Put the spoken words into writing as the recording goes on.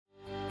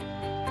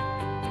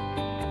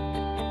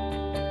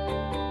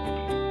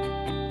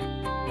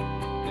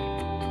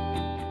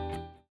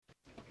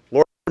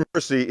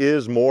mercy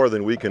is more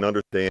than we can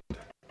understand.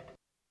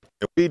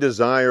 And we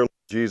desire, Lord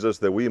Jesus,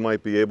 that we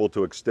might be able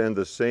to extend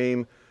the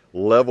same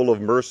level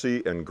of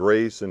mercy and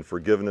grace and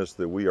forgiveness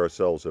that we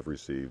ourselves have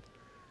received.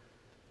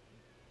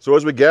 So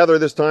as we gather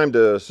this time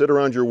to sit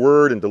around your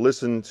word and to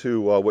listen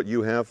to what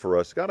you have for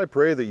us, God, I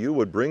pray that you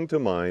would bring to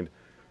mind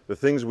the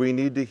things we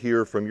need to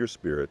hear from your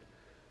Spirit,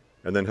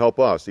 and then help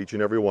us, each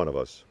and every one of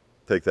us,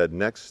 take that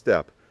next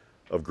step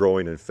of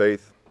growing in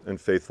faith and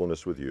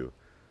faithfulness with you.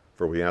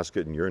 For we ask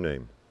it in your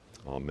name.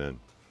 Amen.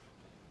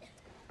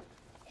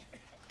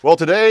 Well,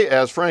 today,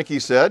 as Frankie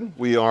said,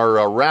 we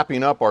are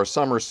wrapping up our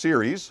summer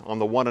series on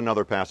the one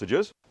another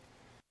passages.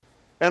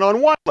 And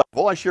on one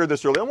level, I shared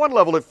this earlier, on one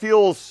level it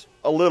feels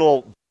a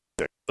little,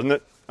 doesn't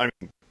it? I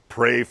mean,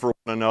 pray for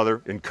one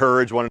another,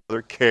 encourage one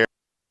another, care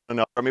for one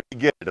another. I mean, we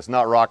get it. It's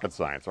not rocket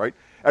science, right?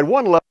 At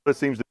one level, it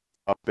seems to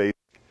be basic.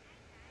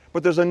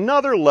 But there's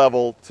another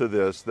level to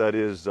this that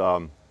is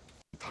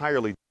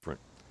entirely different.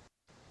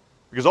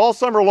 Because all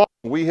summer long,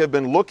 we have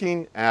been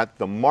looking at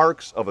the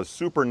marks of a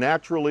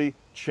supernaturally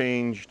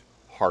changed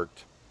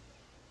heart.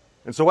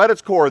 And so at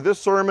its core, this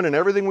sermon and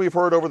everything we've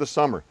heard over the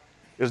summer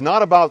is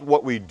not about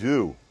what we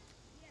do,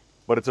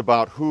 but it's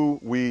about who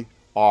we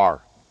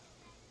are.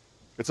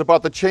 It's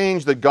about the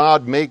change that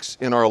God makes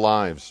in our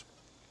lives.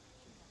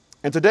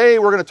 And today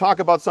we're going to talk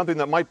about something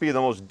that might be the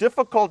most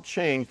difficult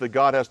change that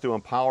God has to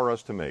empower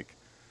us to make,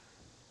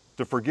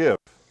 to forgive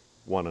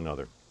one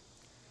another.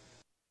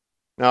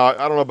 Now,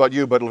 I don't know about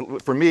you,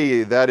 but for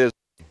me,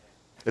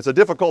 it's a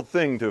difficult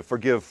thing to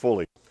forgive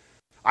fully.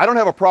 I don't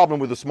have a problem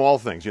with the small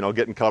things,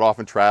 getting cut off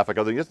in traffic.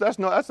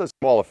 That's a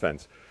small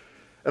offense.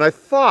 And I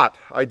thought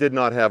I did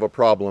not have a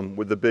problem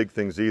with the big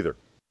things either.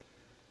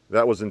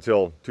 That was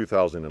until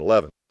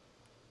 2011.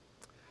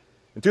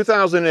 In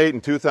 2008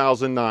 and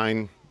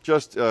 2009,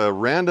 just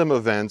random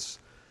events,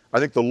 I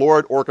think the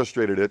Lord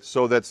orchestrated it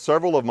so that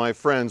several of my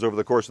friends over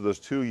the course of those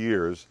 2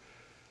 years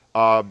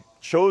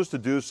chose to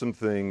do some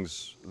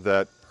things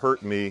that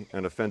hurt me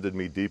and offended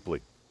me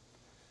deeply.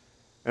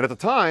 And at the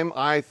time,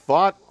 I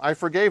thought I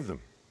forgave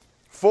them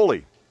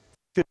fully,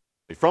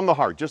 from the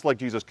heart, just like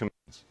Jesus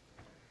commands.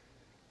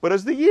 But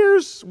as the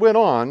years went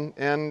on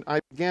and I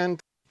began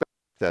to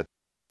expect that,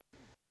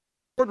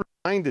 the Lord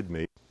reminded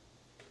me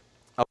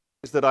of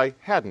things that I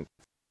hadn't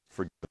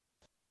forgiven.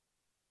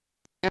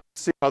 And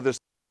see how this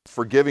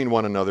forgiving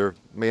one another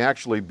may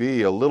actually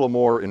be a little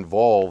more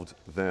involved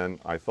than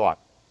I thought.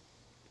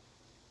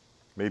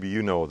 Maybe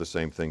you know the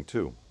same thing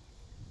too.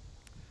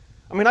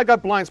 I mean, I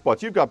got blind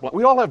spots.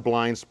 We all have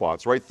blind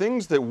spots, right?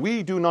 Things that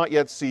we do not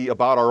yet see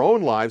about our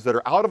own lives that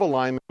are out of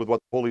alignment with what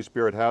the Holy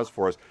Spirit has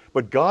for us.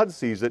 But God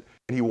sees it,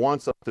 and He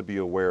wants us to be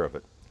aware of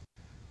it.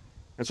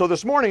 And so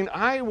this morning,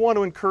 I want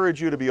to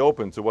encourage you to be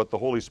open to what the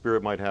Holy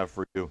Spirit might have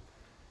for you.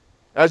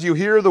 As you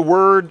hear the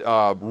word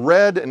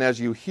read and as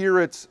you hear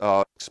it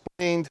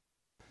explained,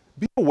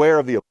 be aware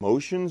of the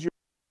emotions you're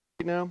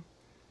feeling right now.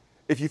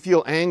 If you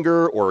feel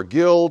anger or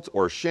guilt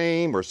or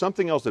shame or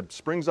something else that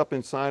springs up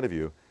inside of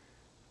you,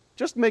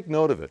 just make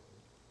note of it.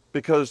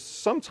 Because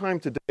sometime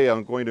today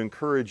I'm going to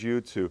encourage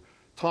you to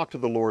talk to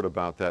the Lord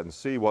about that and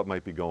see what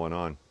might be going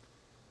on.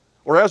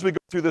 Or as we go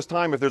through this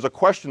time, if there's a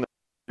question that's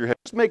in your head,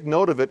 just make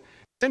note of it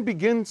and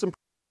begin some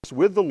practice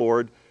with the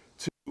Lord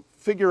to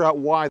figure out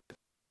why that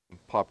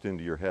popped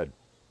into your head.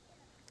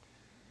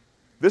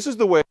 This is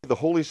the way the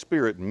Holy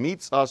Spirit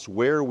meets us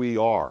where we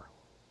are.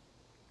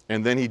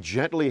 And then He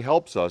gently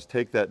helps us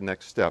take that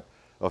next step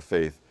of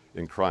faith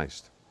in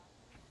Christ.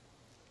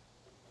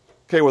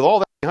 Okay, with all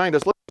that behind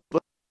us, let's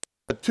look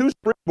at two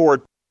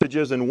springboard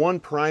passages and one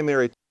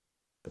primary text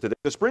today.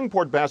 The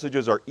springboard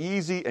passages are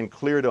easy and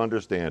clear to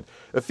understand.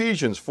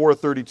 Ephesians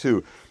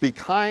 4:32, be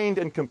kind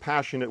and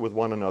compassionate with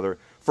one another,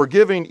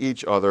 forgiving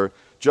each other,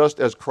 just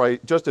as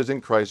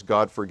in Christ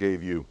God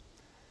forgave you.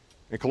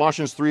 In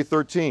Colossians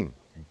 3:13,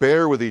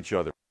 bear with each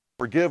other,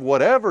 forgive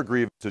whatever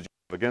grievances you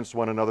have against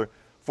one another,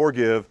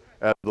 forgive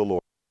as the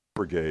Lord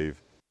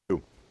forgave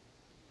you.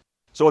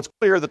 So it's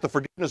clear that the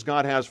forgiveness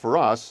God has for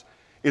us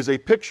is a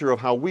picture of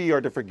how we are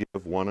to forgive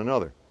one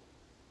another.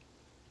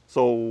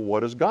 So what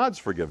does God's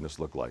forgiveness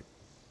look like?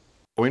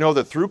 We know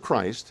that through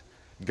Christ,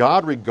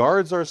 God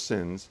regards our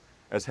sins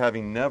as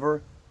having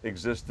never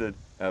existed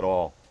at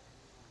all.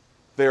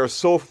 They are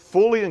so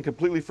fully and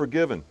completely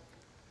forgiven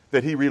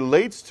that He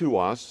relates to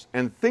us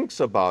and thinks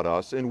about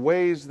us in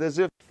ways as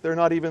if they're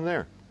not even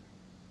there.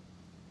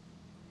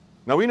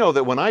 Now we know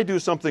that when I do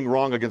something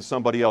wrong against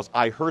somebody else,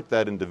 I hurt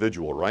that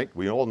individual, right?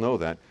 We all know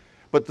that.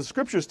 But the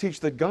Scriptures teach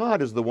that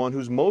God is the one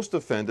who's most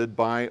offended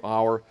by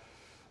our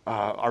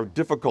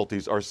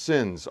difficulties, our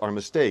sins, our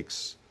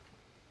mistakes.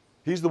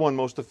 He's the one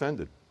most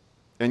offended.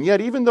 And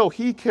yet, even though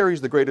He carries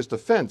the greatest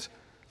offense,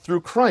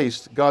 through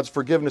Christ, God's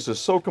forgiveness is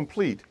so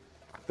complete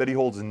that He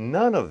holds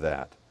none of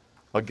that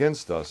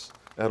against us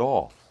at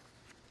all.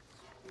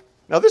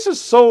 Now, this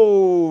is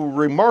so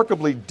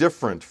remarkably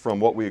different from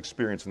what we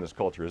experience in this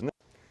culture, isn't it?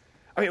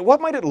 I mean,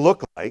 what might it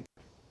look like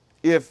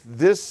if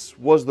this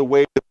was the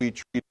way that we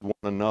treat one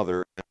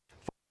another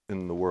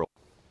in the world?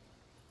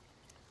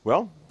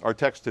 Well, our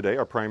text today,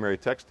 our primary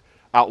text,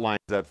 outlines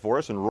that for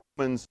us in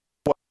Romans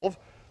 12,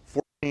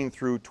 14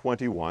 through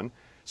 21.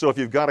 So if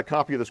you've got a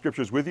copy of the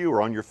scriptures with you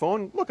or on your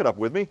phone, look it up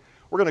with me.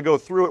 We're going to go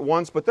through it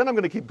once, but then I'm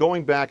going to keep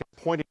going back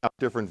and pointing out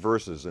different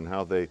verses and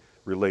how they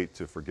relate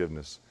to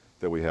forgiveness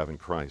that we have in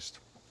Christ.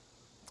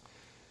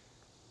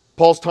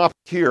 Paul's topic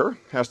here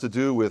has to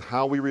do with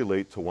how we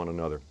relate to one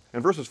another.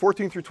 And verses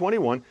 14 through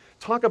 21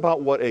 talk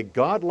about what a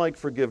godlike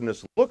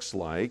forgiveness looks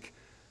like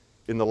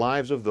in the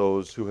lives of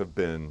those who have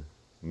been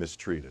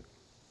mistreated.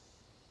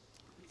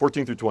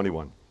 14 through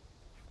 21,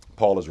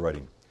 Paul is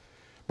writing,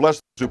 "Bless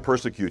those who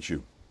persecute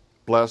you.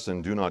 Bless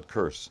and do not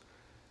curse.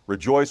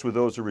 Rejoice with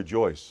those who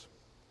rejoice.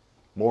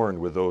 Mourn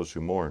with those who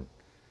mourn.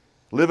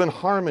 Live in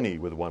harmony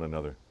with one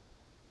another.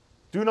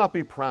 Do not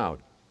be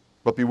proud,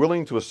 but be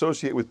willing to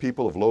associate with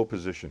people of low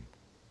position.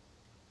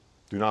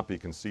 Do not be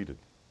conceited.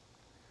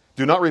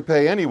 Do not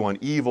repay anyone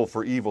evil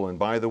for evil." And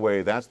by the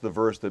way, that's the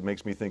verse that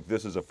makes me think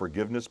this is a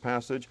forgiveness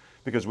passage,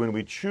 because when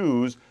we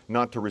choose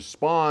not to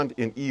respond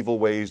in evil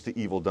ways to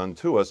evil done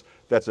to us,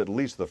 that's at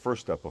least the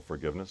first step of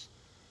forgiveness.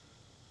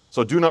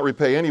 So do not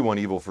repay anyone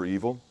evil for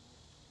evil.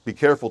 Be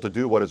careful to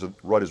do what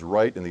is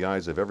right in the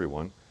eyes of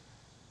everyone.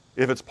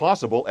 If it's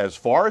possible, as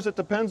far as it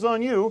depends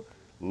on you,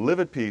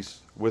 live at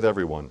peace with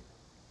everyone.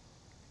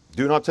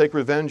 Do not take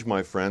revenge,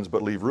 my friends,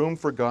 but leave room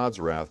for God's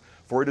wrath.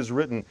 For it is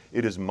written,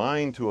 "It is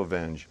mine to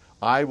avenge.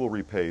 I will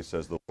repay,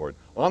 says the Lord."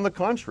 On the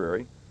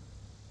contrary,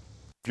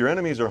 if your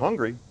enemies are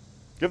hungry,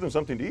 give them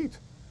something to eat.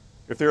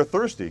 If they are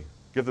thirsty,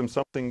 give them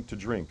something to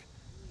drink.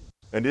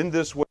 And in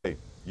this way,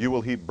 you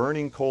will heap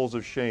burning coals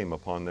of shame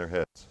upon their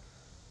heads.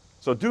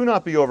 So do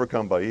not be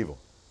overcome by evil,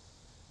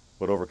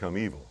 but overcome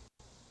evil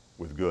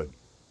with good.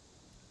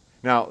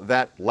 Now,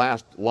 that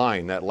last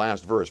line, that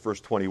last verse,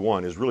 verse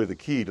 21, is really the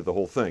key to the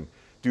whole thing.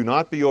 Do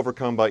not be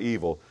overcome by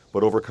evil,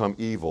 but overcome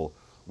evil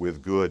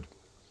with good.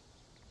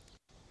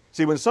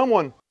 See, when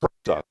someone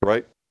hurts us,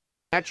 right,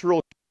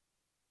 natural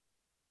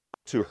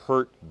to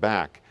hurt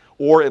back,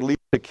 or at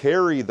least to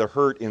carry the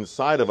hurt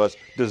inside of us,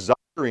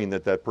 desiring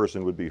that that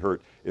person would be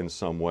hurt in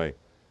some way.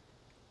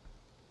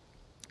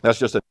 That's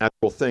just a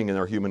natural thing in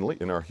our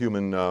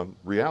human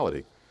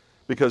reality,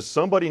 because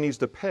somebody needs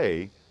to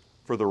pay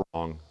for the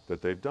wrong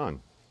that they've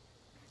done.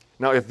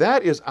 Now, if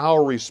that is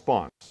our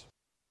response,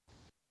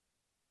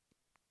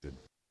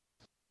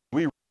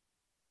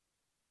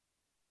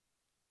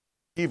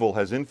 evil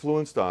has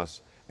influenced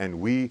us, and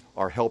we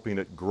are helping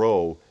it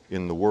grow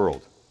in the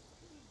world.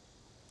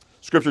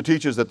 Scripture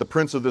teaches that the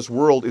prince of this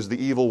world is the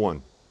evil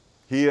one.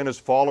 He and his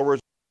followers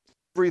do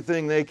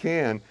everything they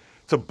can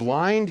to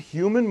blind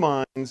human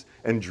minds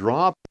and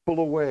draw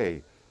people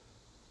away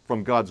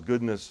from God's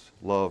goodness,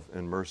 love,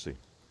 and mercy.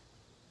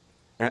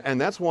 And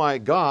that's why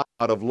God,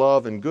 out of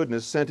love and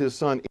goodness, sent his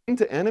Son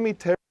into enemy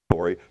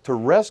territory to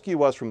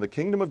rescue us from the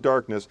kingdom of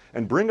darkness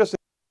and bring us into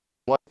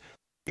light.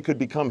 He could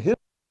become his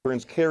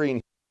servants,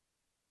 carrying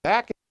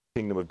back into the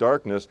kingdom of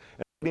darkness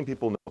and letting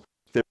people know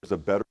there's a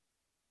better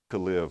way to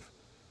live.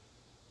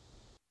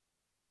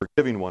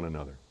 Forgiving one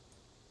another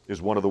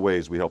is one of the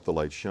ways we help the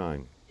light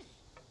shine.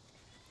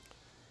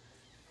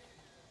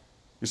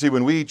 You see,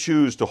 when we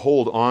choose to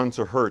hold on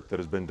to hurt that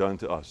has been done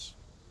to us,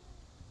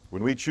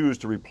 when we choose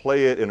to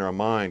replay it in our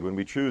mind, when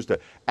we choose to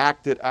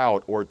act it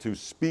out or to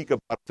speak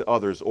about it to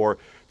others or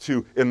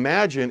to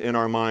imagine in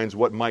our minds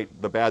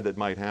the bad that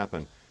might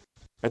happen,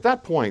 at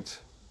that point,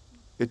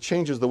 it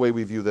changes the way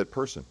we view that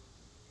person.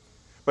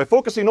 By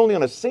focusing only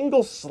on a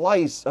single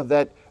slice of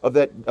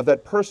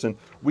that person,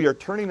 we are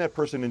turning that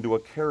person into a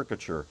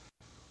caricature,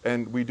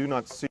 and we do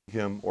not see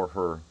him or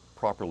her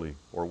properly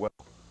or well.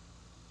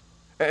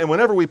 And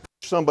whenever we push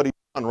somebody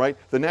down, right,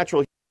 the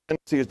natural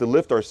tendency is to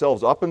lift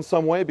ourselves up in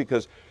some way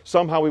because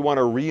somehow we want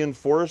to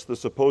reinforce the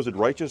supposed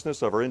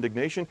righteousness of our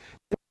indignation.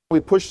 We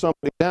push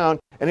somebody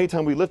down, and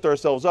anytime we lift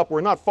ourselves up,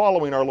 we're not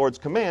following our Lord's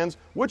commands,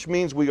 which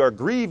means we are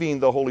grieving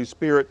the Holy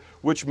Spirit,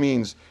 which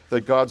means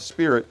that God's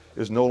Spirit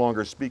is no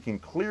longer speaking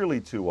clearly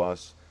to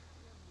us.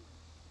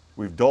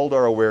 We've dulled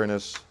our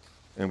awareness,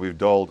 and we've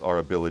dulled our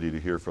ability to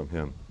hear from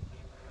Him.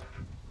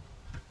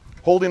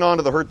 Holding on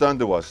to the hurt done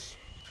to us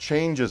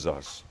changes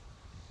us.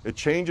 It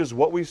changes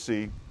what we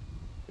see.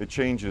 It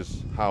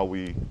changes how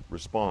we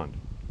respond.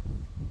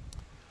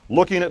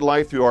 Looking at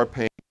life through our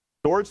pain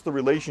distorts the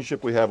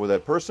relationship we have with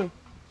that person.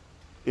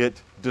 It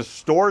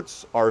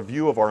distorts our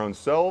view of our own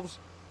selves.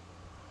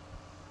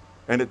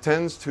 And it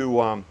tends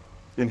to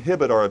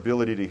inhibit our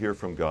ability to hear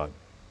from God.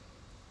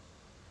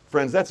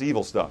 Friends, that's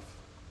evil stuff.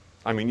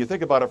 I mean, you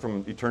think about it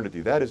from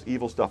eternity. That is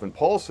evil stuff. And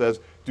Paul says,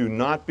 do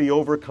not be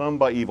overcome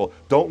by evil.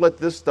 Don't let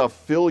this stuff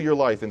fill your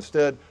life.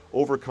 Instead,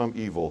 overcome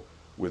evil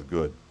with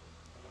good.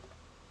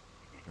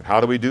 And how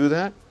do we do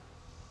that?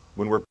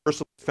 When we're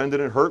personally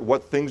offended and hurt,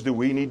 what things do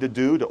we need to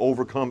do to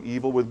overcome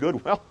evil with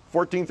good? Well,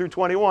 14 through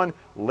 21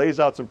 lays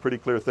out some pretty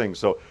clear things.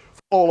 So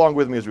follow along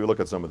with me as we look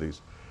at some of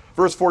these.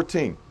 Verse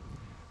 14,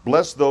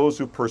 bless those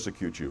who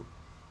persecute you.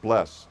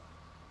 Bless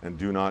and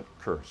do not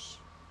curse.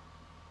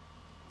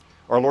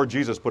 Our Lord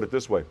Jesus put it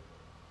this way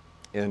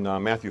in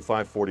Matthew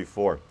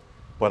 5:44.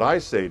 But I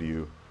say to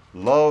you,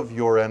 love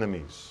your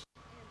enemies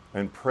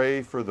and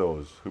pray for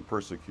those who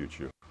persecute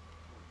you.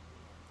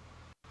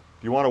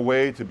 Do you want a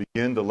way to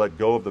begin to let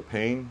go of the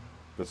pain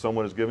that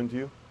someone has given to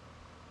you?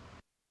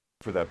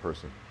 For that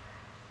person.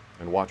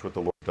 And watch what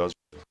the Lord does.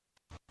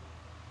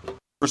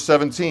 Verse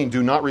 17,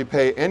 do not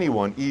repay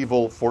anyone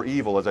evil for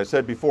evil. As I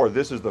said before,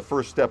 this is the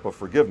first step of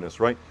forgiveness,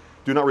 right?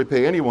 Do not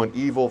repay anyone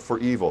evil for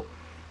evil.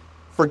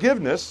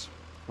 Forgiveness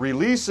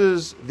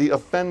releases the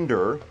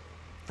offender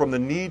from the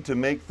need to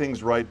make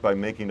things right by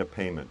making a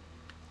payment.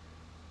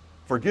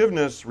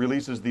 Forgiveness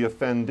releases the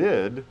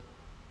offended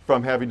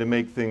from having to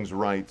make things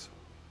right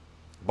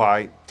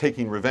by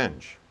taking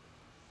revenge.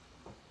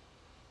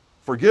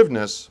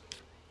 Forgiveness,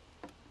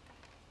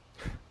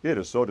 it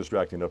is so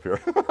distracting up here.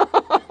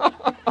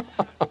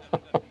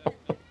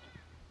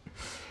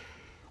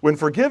 When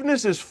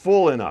forgiveness is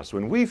full in us,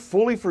 when we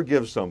fully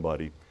forgive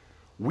somebody,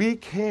 we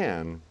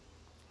can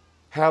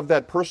have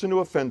that person who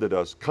offended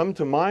us come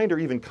to mind or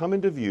even come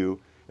into view,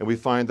 and we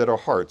find that our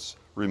hearts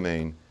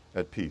remain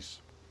at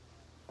peace.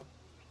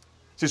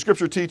 See,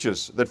 Scripture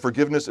teaches that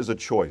forgiveness is a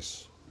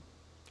choice.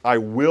 I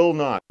will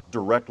not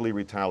directly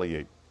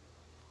retaliate.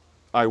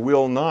 I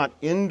will not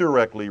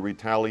indirectly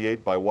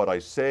retaliate by what I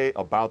say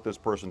about this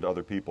person to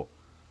other people.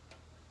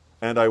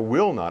 And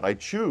I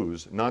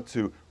choose not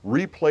to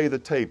replay the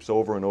tapes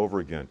over and over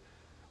again.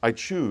 I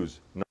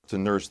choose not to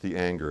nurse the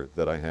anger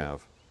that I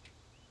have.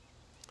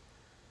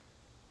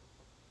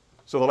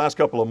 So the last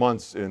couple of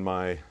months in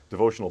my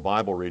devotional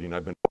Bible reading,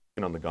 I've been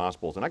focusing on the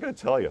Gospels. And I got to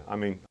tell you,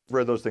 I've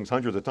read those things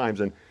hundreds of times,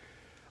 and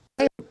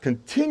I am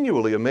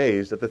continually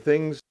amazed at the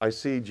things I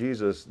see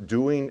Jesus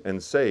doing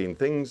and saying,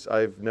 things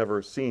I've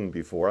never seen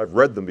before. I've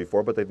read them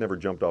before, but they've never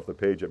jumped off the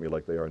page at me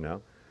like they are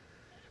now.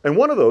 And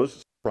one of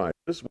those surprises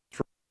was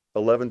from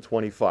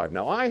 11:25.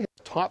 Now, I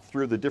have taught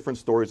through the different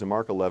stories in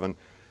Mark 11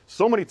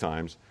 so many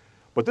times,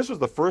 but this was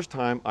the first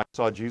time I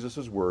saw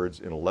Jesus' words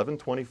in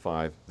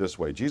 11:25 this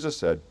way. Jesus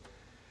said,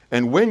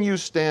 "And when you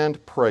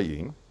stand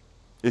praying,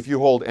 if you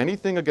hold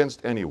anything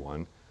against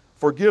anyone,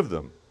 forgive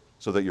them,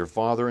 so that your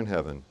Father in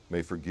heaven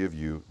may forgive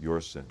you your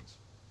sins."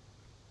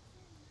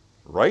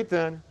 Right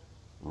then,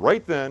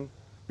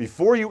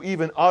 before you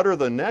even utter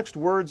the next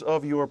words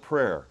of your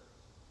prayer,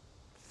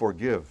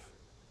 forgive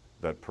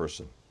that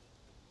person.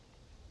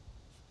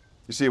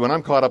 You see, when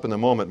I'm caught up in the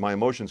moment, my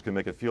emotions can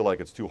make it feel like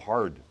it's too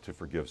hard to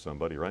forgive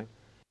somebody, right?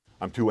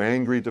 I'm too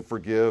angry to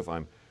forgive.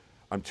 I'm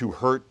too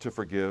hurt to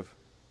forgive.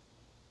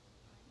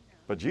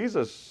 But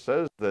Jesus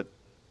says that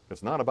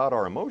it's not about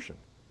our emotion.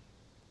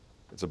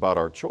 It's about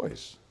our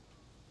choice.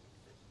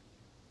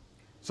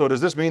 So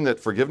does this mean that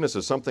forgiveness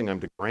is something I'm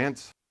to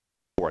grant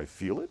before I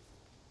feel it?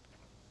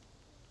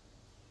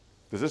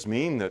 Does this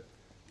mean that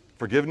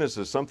forgiveness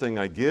is something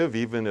I give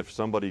even if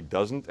somebody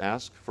doesn't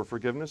ask for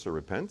forgiveness or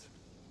repent?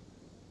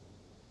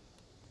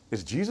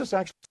 Is Jesus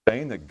actually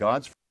saying that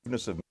God's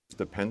forgiveness of me is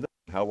dependent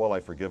on how well I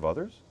forgive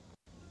others?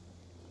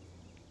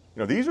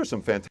 These are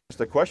some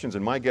fantastic questions,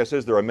 and my guess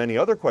is there are many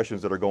other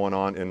questions that are going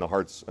on in the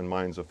hearts and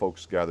minds of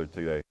folks gathered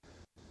today.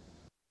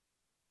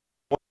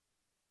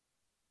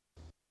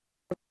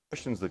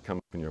 Questions that come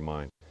up in your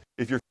mind.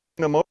 If you're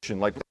feeling emotion,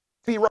 like,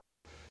 be right,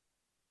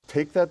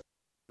 take that.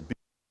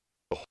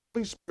 The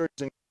Holy Spirit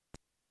is in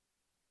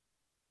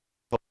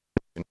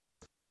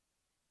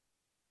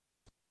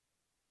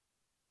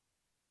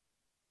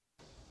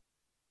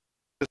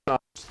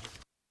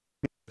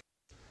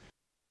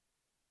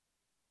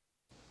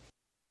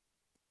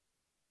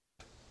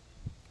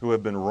who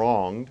have been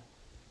wronged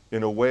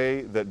in a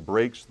way that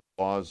breaks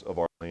the laws of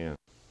our land.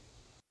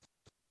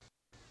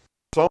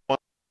 Someone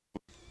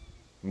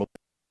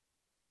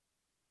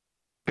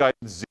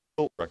guided zeal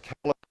or a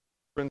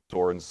calibrance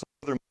or in some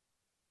other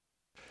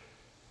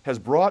has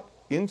brought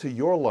into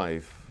your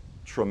life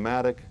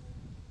traumatic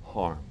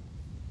harm.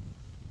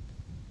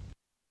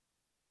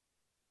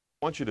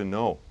 I want you to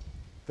know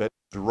that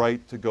it's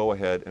right to go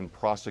ahead and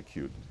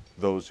prosecute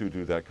those who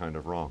do that kind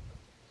of wrong.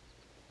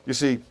 You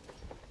see,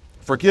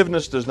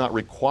 forgiveness does not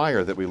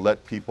require that we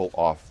let people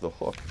off the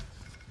hook.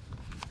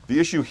 The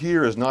issue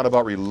here is not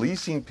about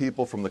releasing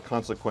people from the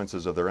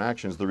consequences of their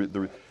actions.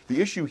 The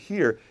issue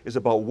here is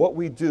about what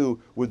we do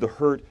with the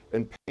hurt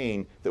and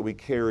pain that we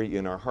carry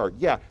in our heart.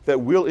 Yeah, that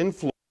will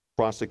influence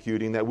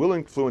prosecuting, that will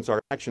influence our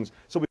actions,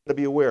 so we've got to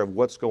be aware of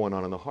what's going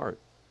on in the heart.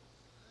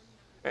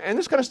 And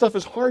this kind of stuff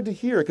is hard to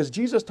hear because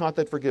Jesus taught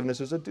that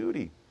forgiveness is a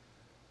duty.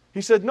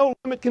 He said no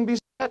limit can be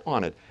set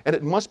on it, and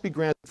it must be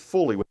granted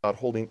fully without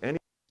holding any.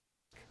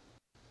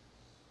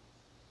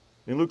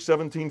 In Luke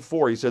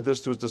 17:4, he said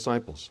this to his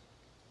disciples: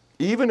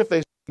 "Even if they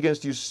sin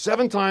against you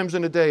 7 times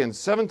in a day and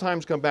 7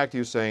 times come back to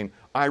you saying,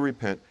 'I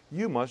repent,'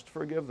 you must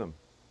forgive them."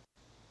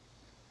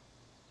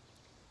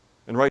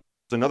 And right,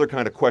 there's another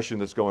kind of question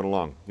that's going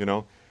along.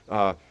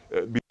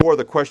 Before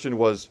the question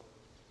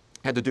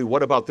had to do,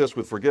 what about this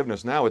with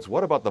forgiveness? Now it's,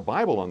 what about the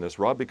Bible on this,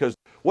 Rob? Because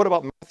what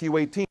about Matthew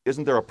 18?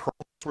 Isn't there a promise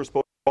we're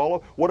supposed to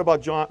follow? What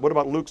about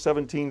Luke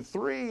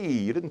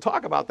 17:3? You didn't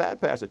talk about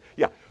that passage.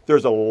 Yeah,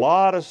 there's a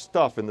lot of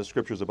stuff in the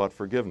Scriptures about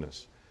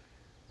forgiveness.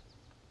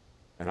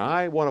 And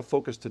I want to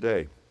focus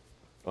today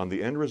on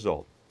the end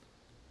result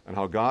and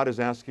how God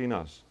is asking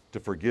us to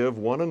forgive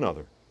one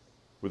another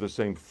with the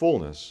same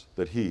fullness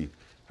that He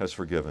has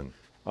forgiven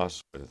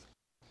us with.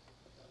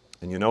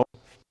 And you know,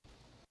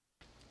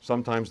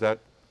 sometimes that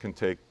can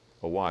take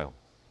a while.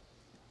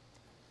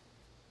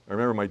 I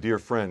remember my dear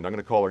friend, I'm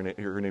going to call her,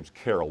 her name's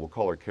Carol. We'll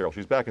call her Carol.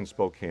 She's back in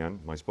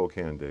Spokane, my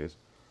Spokane days.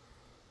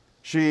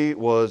 She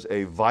was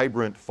a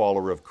vibrant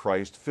follower of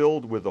Christ,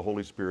 filled with the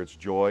Holy Spirit's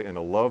joy and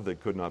a love that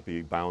could not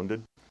be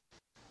bounded.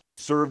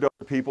 Served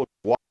other people,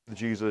 walked with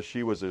Jesus.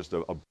 She was just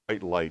a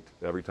bright light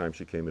every time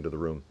she came into the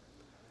room.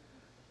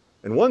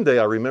 And one day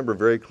I remember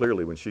very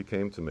clearly when she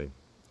came to me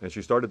and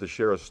she started to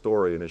share a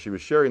story, and as she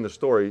was sharing the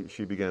story,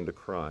 she began to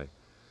cry.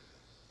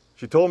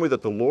 She told me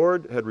that the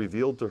Lord had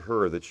revealed to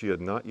her that she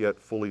had not yet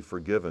fully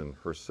forgiven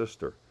her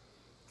sister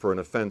for an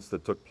offense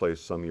that took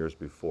place some years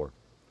before.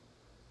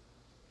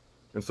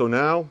 And so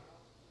now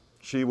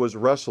she was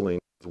wrestling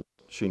with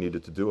what she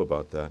needed to do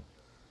about that.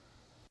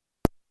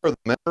 The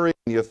memory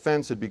and the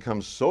offense had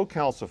become so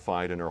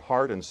calcified in her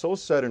heart and so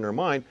set in her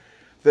mind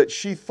that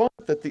she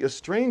thought that the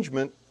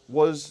estrangement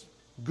was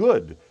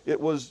good.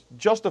 It was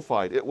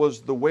justified. It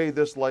was the way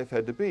this life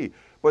had to be.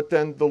 But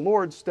then the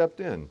Lord stepped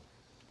in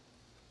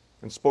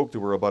and spoke to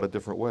her about a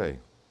different way.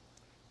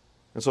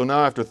 And so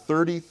now, after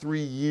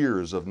 33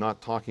 years of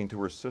not talking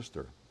to her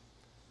sister,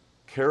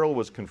 Carol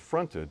was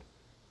confronted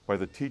by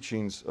the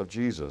teachings of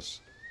Jesus,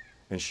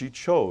 and she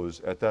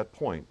chose at that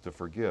point to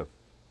forgive.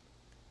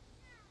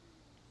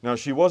 Now,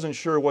 she wasn't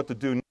sure what to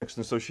do next,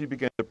 and so she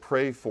began to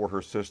pray for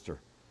her sister.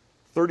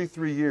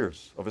 33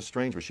 years of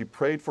estrangement. She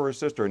prayed for her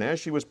sister, and as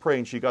she was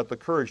praying, she got the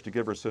courage to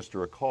give her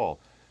sister a call.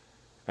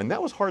 And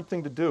that was a hard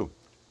thing to do,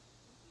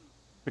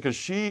 because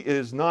she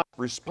is not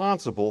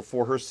responsible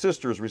for her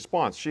sister's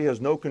response. She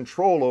has no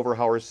control over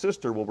how her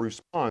sister will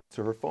respond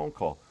to her phone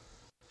call.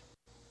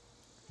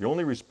 The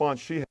only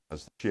response she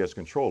has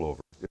control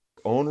over is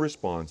her own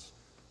response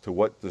to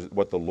what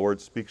the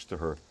Lord speaks to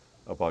her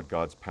about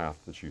God's path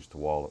that she's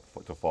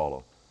to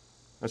follow.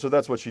 And so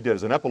that's what she did.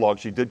 As an epilogue,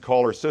 she did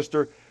call her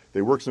sister.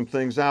 They worked some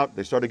things out.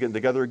 They started getting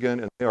together again,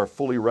 and they are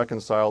fully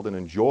reconciled and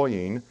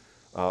enjoying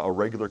a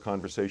regular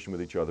conversation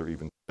with each other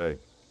even today.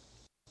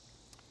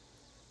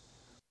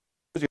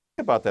 As you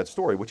think about that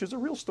story, which is a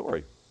real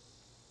story,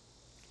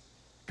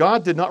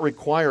 God did not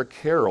require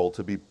Carol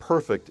to be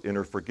perfect in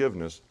her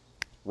forgiveness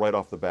right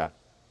off the bat.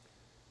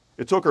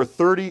 It took her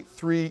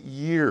 33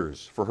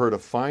 years for her to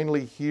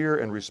finally hear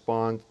and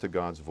respond to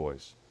God's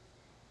voice.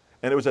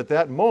 And it was at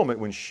that moment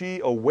when she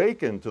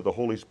awakened to the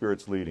Holy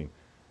Spirit's leading.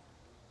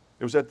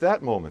 It was at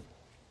that moment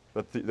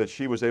that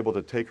she was able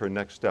to take her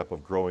next step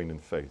of growing in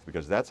faith,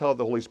 because that's how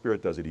the Holy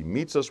Spirit does it. He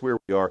meets us where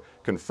we are,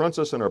 confronts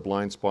us in our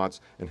blind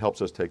spots, and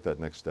helps us take that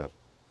next step.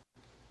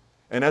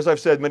 And as I've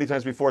said many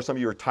times before, some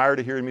of you are tired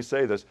of hearing me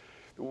say this,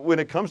 when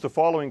it comes to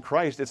following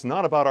Christ, it's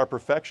not about our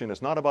perfection.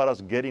 It's not about us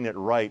getting it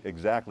right,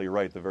 exactly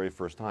right, the very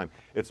first time.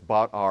 It's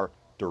about our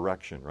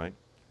direction, right?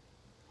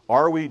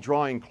 Are we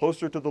drawing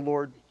closer to the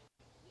Lord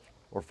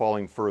or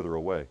falling further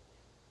away?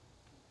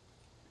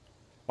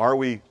 Are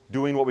we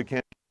doing what we can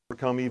to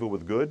overcome evil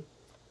with good,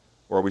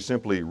 or are we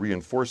simply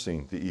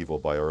reinforcing the evil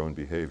by our own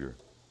behavior?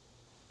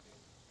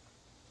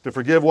 To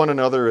forgive one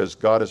another as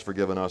God has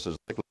forgiven us is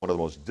likely one of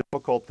the most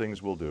difficult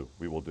things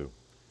we will do.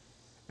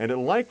 And it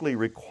likely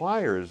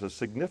requires a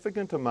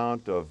significant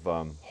amount of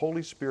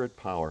Holy Spirit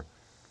power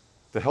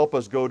to help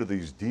us go to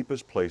these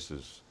deepest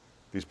places,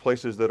 these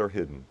places that are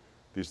hidden,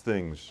 these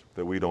things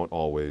that we don't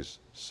always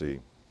see.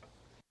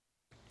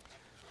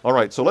 All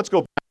right, so let's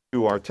go back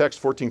to our text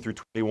 14 through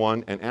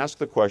 21 and ask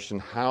the question,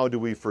 how do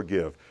we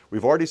forgive?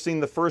 We've already seen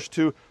the first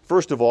two.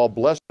 First of all,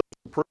 bless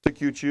those who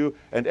persecute you,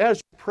 and as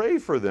you pray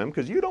for them,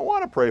 because you don't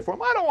want to pray for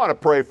them. I don't want to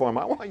pray for them.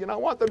 I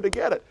want them to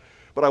get it.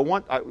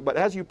 But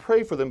as you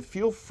pray for them,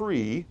 feel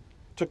free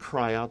to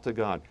cry out to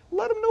God.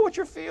 Let them know what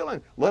you're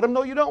feeling. Let them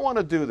know you don't want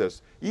to do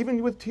this.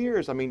 Even with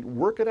tears,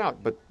 work it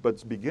out.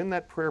 But begin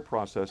that prayer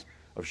process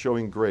of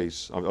showing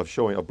grace,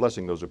 of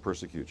blessing those who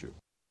persecute you.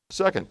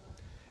 Second,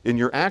 in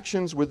your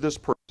actions with this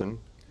person,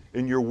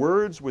 in your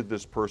words with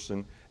this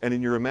person, and in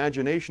your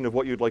imagination of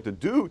what you'd like to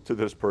do to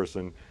this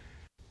person,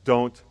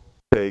 don't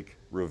take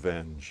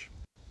revenge.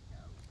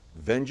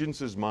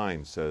 Vengeance is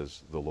mine,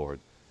 says the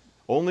Lord.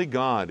 Only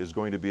God is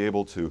going to be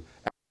able to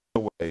act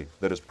in a way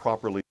that is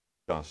properly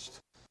just,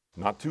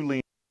 not too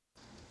lenient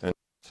and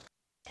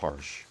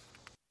harsh.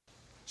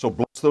 So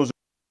bless those who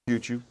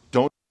persecute you.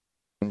 Don't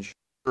revenge.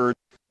 Third,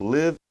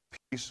 live in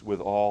peace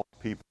with all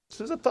people.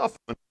 This is a tough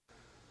one,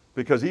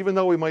 because even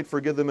though we might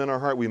forgive them in our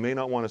heart, we may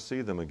not want to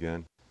see them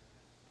again.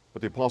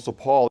 But the Apostle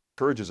Paul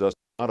encourages us to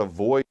not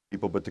avoid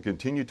people, but to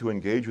continue to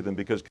engage with them,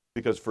 because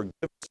forgiveness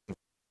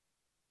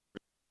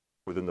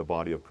within the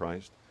body of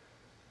Christ.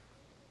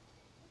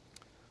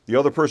 The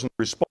other person's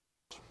response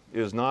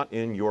is not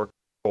in your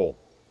control.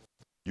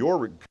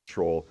 Your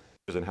control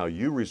is in how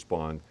you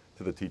respond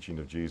to the teaching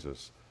of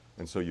Jesus.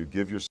 And so you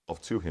give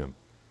yourself to him.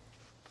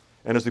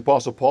 And as the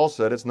Apostle Paul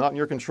said, it's not in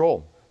your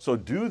control. So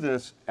do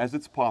this as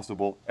it's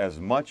possible, as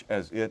much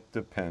as it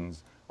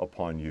depends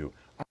upon you.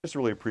 I just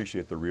really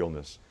appreciate the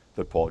realness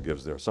that Paul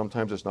gives there.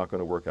 Sometimes it's not going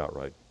to work out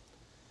right.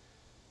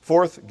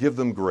 Fourth, give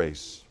them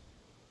grace.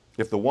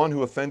 If the one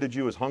who offended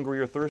you is hungry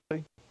or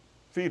thirsty,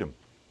 feed him.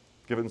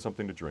 Give them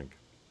something to drink.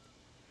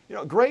 You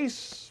know,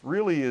 grace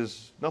really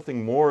is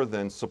nothing more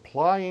than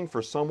supplying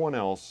for someone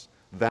else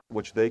that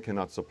which they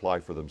cannot supply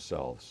for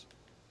themselves.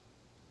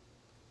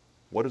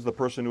 What does the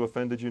person who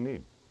offended you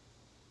need?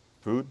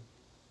 Food?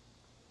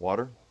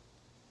 Water?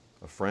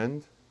 A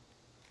friend?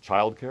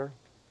 Childcare?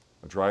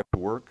 A drive to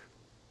work?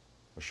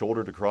 A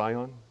shoulder to cry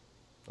on?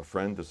 A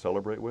friend to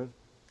celebrate with?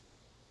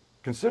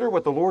 Consider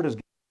what the Lord has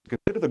given.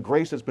 Consider the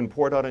grace that's been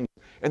poured out on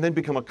you, and then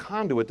become a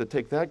conduit to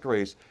take that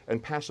grace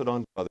and pass it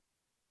on to others,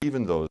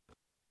 even those.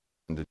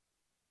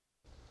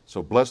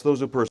 So bless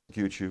those who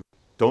persecute you.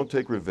 Don't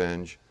take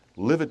revenge.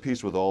 Live at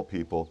peace with all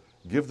people.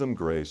 Give them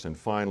grace. And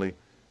finally,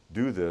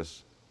 do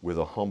this with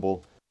a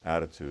humble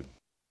attitude.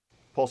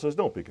 Paul says,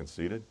 don't be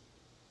conceited.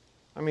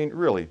 I mean,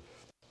 really,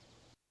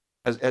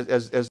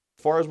 as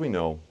far as we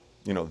know,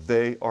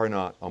 they are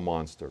not a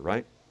monster,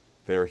 right?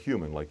 They are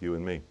human like you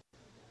and me.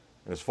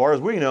 And as far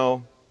as we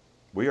know,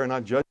 we are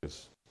not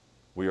judges.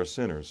 We are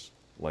sinners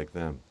like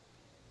them.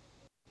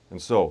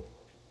 And so,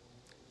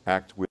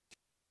 act with,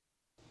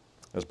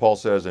 as Paul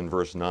says in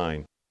verse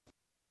 9,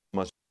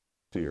 must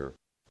fear,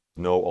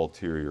 no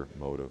ulterior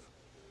motive.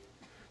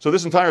 So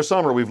this entire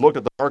summer, we've looked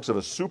at the marks of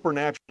a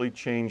supernaturally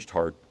changed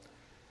heart.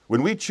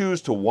 When we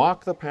choose to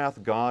walk the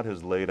path God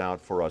has laid out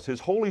for us,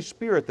 His Holy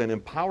Spirit then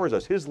empowers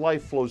us. His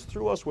life flows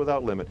through us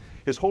without limit.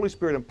 His Holy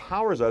Spirit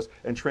empowers us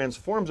and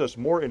transforms us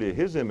more into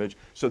His image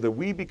so that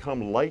we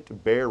become light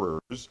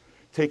bearers,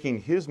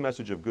 taking His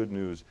message of good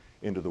news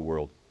into the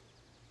world.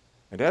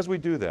 And as we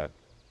do that,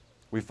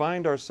 we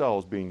find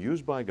ourselves being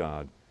used by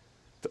God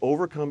to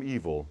overcome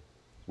evil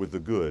with the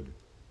good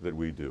that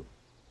we do.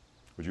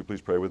 Would you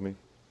please pray with me?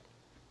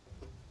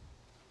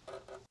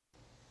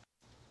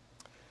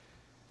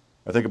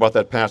 I think about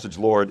that passage,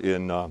 Lord,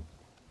 in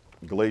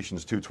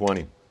Galatians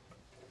 2:20,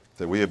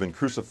 that we have been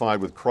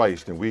crucified with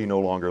Christ and we no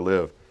longer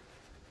live,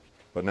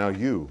 but now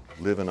you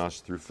live in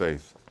us through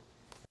faith.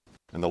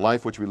 And the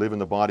life which we live in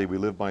the body, we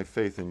live by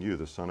faith in you,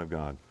 the Son of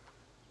God,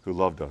 who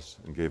loved us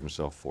and gave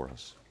Himself for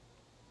us.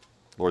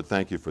 Lord,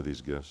 thank you for these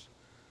gifts.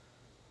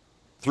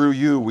 Through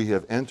you, we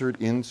have entered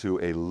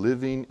into a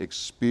living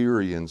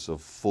experience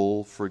of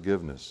full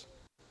forgiveness.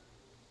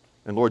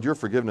 And Lord, your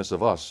forgiveness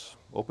of us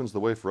opens the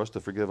way for us to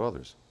forgive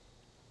others.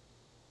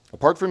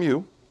 Apart from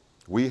you,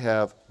 we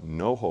have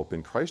no hope.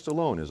 In Christ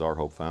alone is our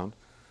hope found.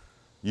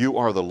 You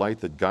are the light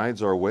that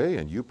guides our way,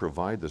 and you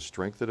provide the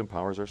strength that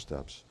empowers our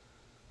steps.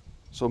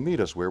 So meet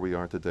us where we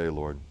are today,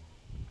 Lord.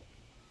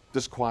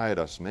 Disquiet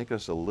us, make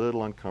us a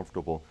little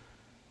uncomfortable.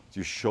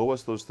 You show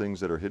us those things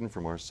that are hidden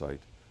from our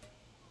sight.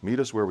 Meet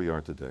us where we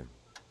are today,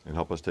 and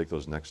help us take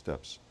those next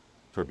steps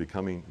toward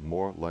becoming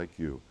more like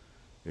you.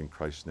 In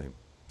Christ's name,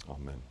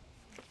 amen.